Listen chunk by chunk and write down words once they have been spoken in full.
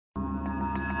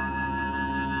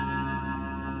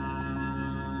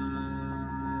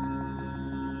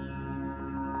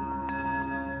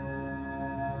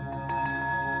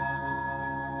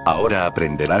Ahora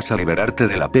aprenderás a liberarte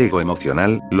del apego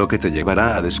emocional, lo que te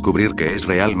llevará a descubrir qué es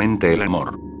realmente el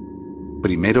amor.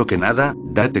 Primero que nada,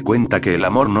 date cuenta que el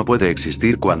amor no puede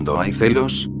existir cuando hay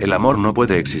celos, el amor no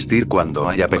puede existir cuando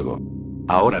hay apego.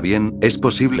 Ahora bien, ¿es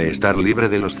posible estar libre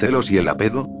de los celos y el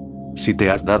apego? Si te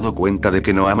has dado cuenta de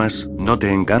que no amas, no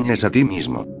te engañes a ti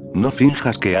mismo. No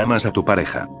finjas que amas a tu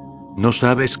pareja. No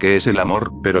sabes qué es el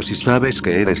amor, pero sí sabes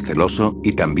que eres celoso,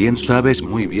 y también sabes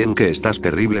muy bien que estás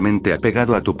terriblemente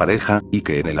apegado a tu pareja, y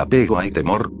que en el apego hay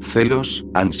temor, celos,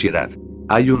 ansiedad.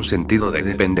 Hay un sentido de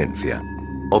dependencia.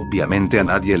 Obviamente a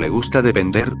nadie le gusta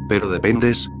depender, pero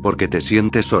dependes, porque te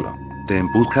sientes solo. Te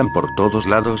empujan por todos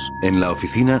lados, en la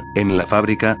oficina, en la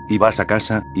fábrica, y vas a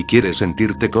casa, y quieres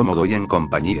sentirte cómodo y en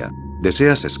compañía.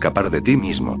 Deseas escapar de ti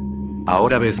mismo.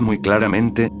 Ahora ves muy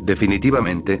claramente,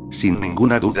 definitivamente, sin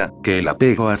ninguna duda, que el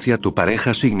apego hacia tu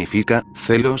pareja significa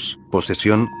celos,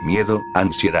 posesión, miedo,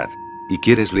 ansiedad. Y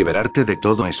quieres liberarte de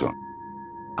todo eso.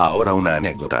 Ahora una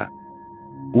anécdota.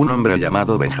 Un hombre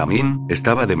llamado Benjamín,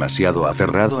 estaba demasiado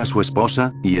aferrado a su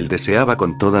esposa, y él deseaba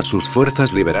con todas sus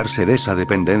fuerzas liberarse de esa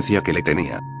dependencia que le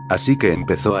tenía. Así que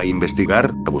empezó a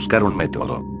investigar, a buscar un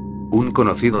método. Un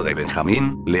conocido de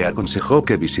Benjamín, le aconsejó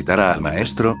que visitara al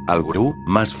maestro, al gurú,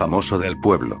 más famoso del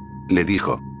pueblo. Le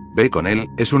dijo: ve con él,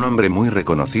 es un hombre muy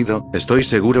reconocido, estoy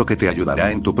seguro que te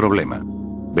ayudará en tu problema.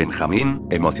 Benjamín,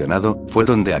 emocionado, fue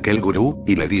donde aquel gurú,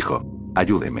 y le dijo: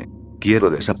 ayúdeme. Quiero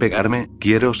desapegarme,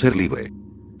 quiero ser libre.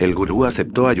 El gurú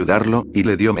aceptó ayudarlo, y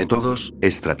le dio métodos,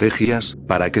 estrategias,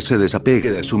 para que se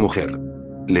desapegue de su mujer.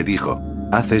 Le dijo: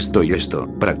 haz esto y esto,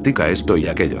 practica esto y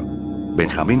aquello.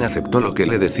 Benjamín aceptó lo que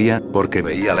le decía, porque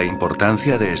veía la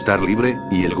importancia de estar libre,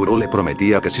 y el gurú le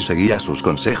prometía que si seguía sus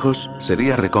consejos,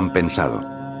 sería recompensado.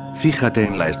 Fíjate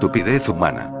en la estupidez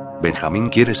humana. Benjamín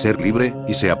quiere ser libre,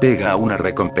 y se apega a una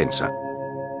recompensa.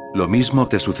 Lo mismo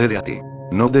te sucede a ti.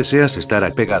 No deseas estar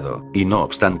apegado, y no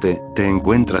obstante, te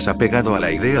encuentras apegado a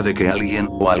la idea de que alguien,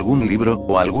 o algún libro,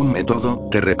 o algún método,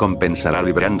 te recompensará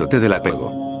librándote del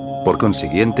apego. Por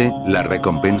consiguiente, la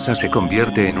recompensa se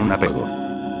convierte en un apego.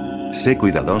 Sé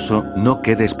cuidadoso, no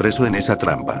quedes preso en esa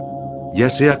trampa. Ya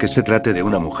sea que se trate de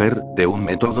una mujer, de un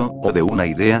método, o de una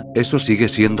idea, eso sigue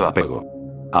siendo apego.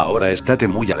 Ahora estate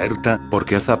muy alerta,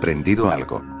 porque has aprendido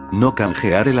algo. No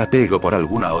canjear el apego por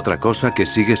alguna otra cosa que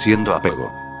sigue siendo apego.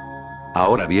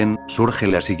 Ahora bien, surge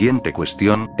la siguiente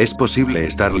cuestión: ¿es posible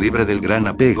estar libre del gran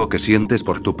apego que sientes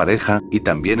por tu pareja, y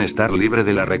también estar libre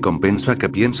de la recompensa que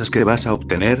piensas que vas a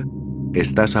obtener?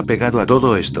 Estás apegado a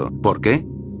todo esto, ¿por qué?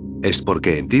 ¿Es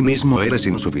porque en ti mismo eres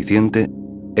insuficiente?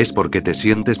 ¿Es porque te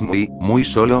sientes muy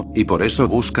solo, y por eso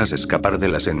buscas escapar de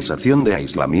la sensación de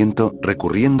aislamiento,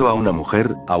 recurriendo a una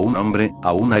mujer, a un hombre,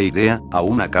 a una idea, a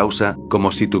una causa,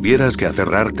 como si tuvieras que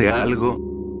aferrarte a algo?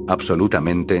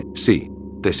 Absolutamente, sí.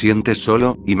 Te sientes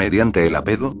solo, y mediante el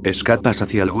apego, escapas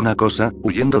hacia alguna cosa,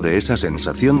 huyendo de esa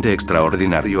sensación de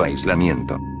extraordinario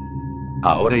aislamiento.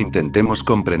 Ahora intentemos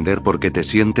comprender por qué te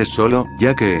sientes solo,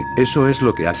 ya que, eso es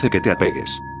lo que hace que te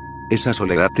apegues. Esa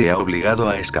soledad te ha obligado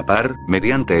a escapar,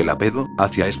 mediante el apego,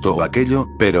 hacia esto o aquello,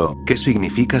 pero, ¿qué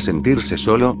significa sentirse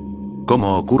solo?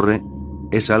 ¿Cómo ocurre?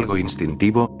 ¿Es algo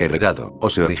instintivo, heredado, o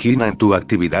se origina en tu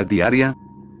actividad diaria?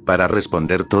 Para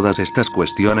responder todas estas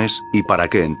cuestiones, y para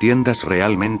que entiendas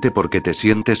realmente por qué te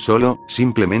sientes solo,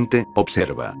 simplemente,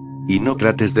 observa. Y no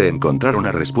trates de encontrar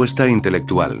una respuesta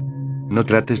intelectual. No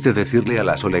trates de decirle a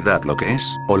la soledad lo que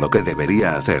es, o lo que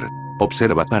debería hacer.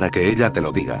 Observa para que ella te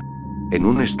lo diga. En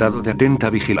un estado de atenta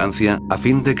vigilancia, a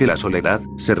fin de que la soledad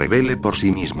se revele por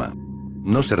sí misma.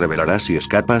 No se revelará si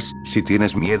escapas, si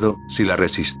tienes miedo, si la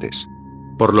resistes.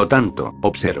 Por lo tanto,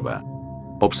 observa.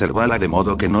 Obsérvala de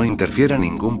modo que no interfiera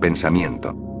ningún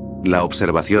pensamiento. La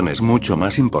observación es mucho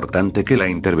más importante que la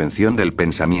intervención del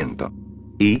pensamiento.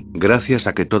 Y, gracias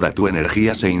a que toda tu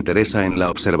energía se interesa en la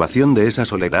observación de esa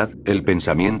soledad, el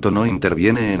pensamiento no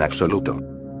interviene en absoluto.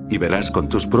 Y verás con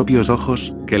tus propios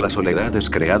ojos, que la soledad es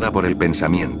creada por el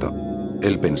pensamiento.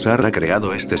 El pensar ha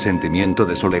creado este sentimiento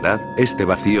de soledad, este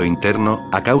vacío interno,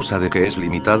 a causa de que es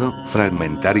limitado,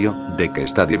 fragmentario, de que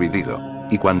está dividido.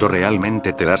 Y cuando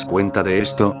realmente te das cuenta de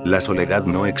esto, la soledad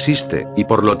no existe, y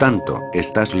por lo tanto,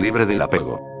 estás libre del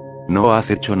apego. No has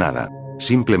hecho nada.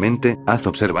 Simplemente, has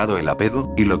observado el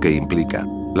apego, y lo que implica.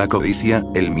 La codicia,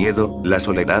 el miedo, la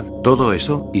soledad, todo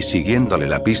eso, y siguiéndole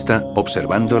la pista,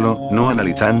 observándolo, no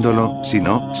analizándolo,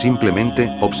 sino, simplemente,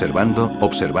 observando,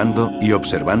 y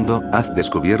observando, has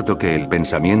descubierto que el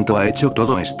pensamiento ha hecho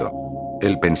todo esto.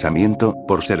 El pensamiento,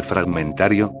 por ser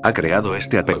fragmentario, ha creado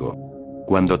este apego.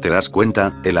 Cuando te das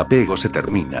cuenta, el apego se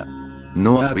termina.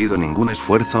 No ha habido ningún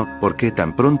esfuerzo, porque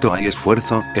tan pronto hay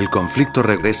esfuerzo, el conflicto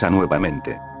regresa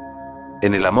nuevamente.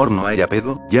 En el amor no hay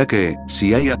apego, ya que,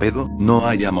 si hay apego, no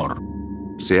hay amor.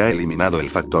 Se ha eliminado el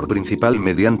factor principal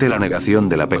mediante la negación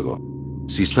del apego.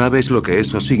 Si sabes lo que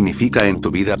eso significa en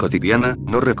tu vida cotidiana,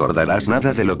 no recordarás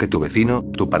nada de lo que tu vecino,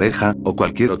 tu pareja, o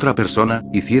cualquier otra persona,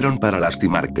 hicieron para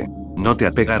lastimarte. No te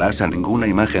apegarás a ninguna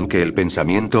imagen que el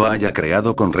pensamiento haya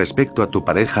creado con respecto a tu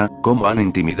pareja, cómo han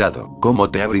intimidado,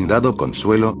 cómo te ha brindado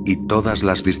consuelo, y todas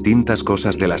las distintas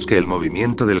cosas de las que el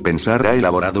movimiento del pensar ha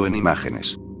elaborado en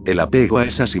imágenes. El apego a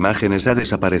esas imágenes ha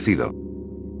desaparecido.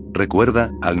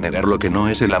 Recuerda, al negar lo que no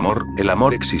es el amor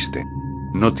existe.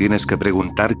 No tienes que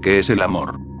preguntar qué es el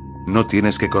amor. No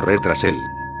tienes que correr tras él.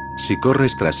 Si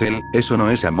corres tras él, eso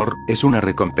no es amor, es una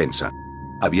recompensa.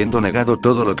 Habiendo negado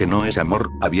todo lo que no es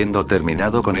amor, habiendo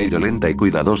terminado con ello lenta y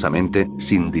cuidadosamente,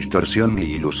 sin distorsión ni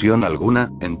ilusión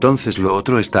alguna, entonces lo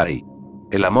otro está ahí.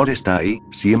 El amor está ahí,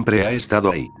 siempre ha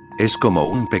estado ahí. Es como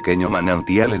un pequeño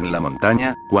manantial en la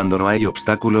montaña, cuando no hay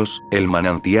obstáculos, el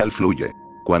manantial fluye.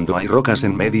 Cuando hay rocas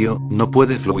en medio, no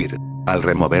puede fluir. Al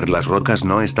remover las rocas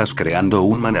no estás creando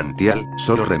un manantial,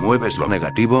 solo remueves lo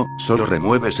negativo, solo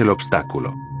remueves el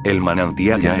obstáculo. El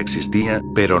manantial ya existía,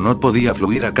 pero no podía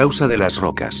fluir a causa de las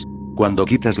rocas. Cuando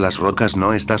quitas las rocas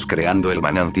no estás creando el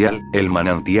manantial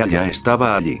ya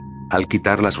estaba allí. Al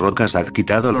quitar las rocas has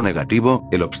quitado lo negativo,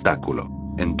 el obstáculo.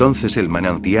 Entonces el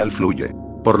manantial fluye.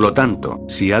 Por lo tanto,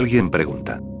 si alguien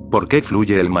pregunta, ¿por qué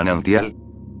fluye el manantial?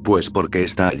 Pues porque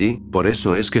está allí, por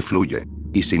eso es que fluye.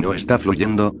 Y si no está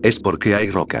fluyendo, es porque hay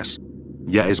rocas.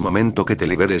 Ya es momento que te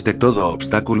liberes de todo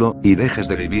obstáculo, y dejes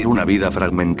de vivir una vida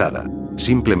fragmentada.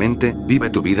 Simplemente, vive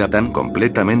tu vida tan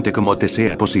completamente como te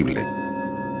sea posible.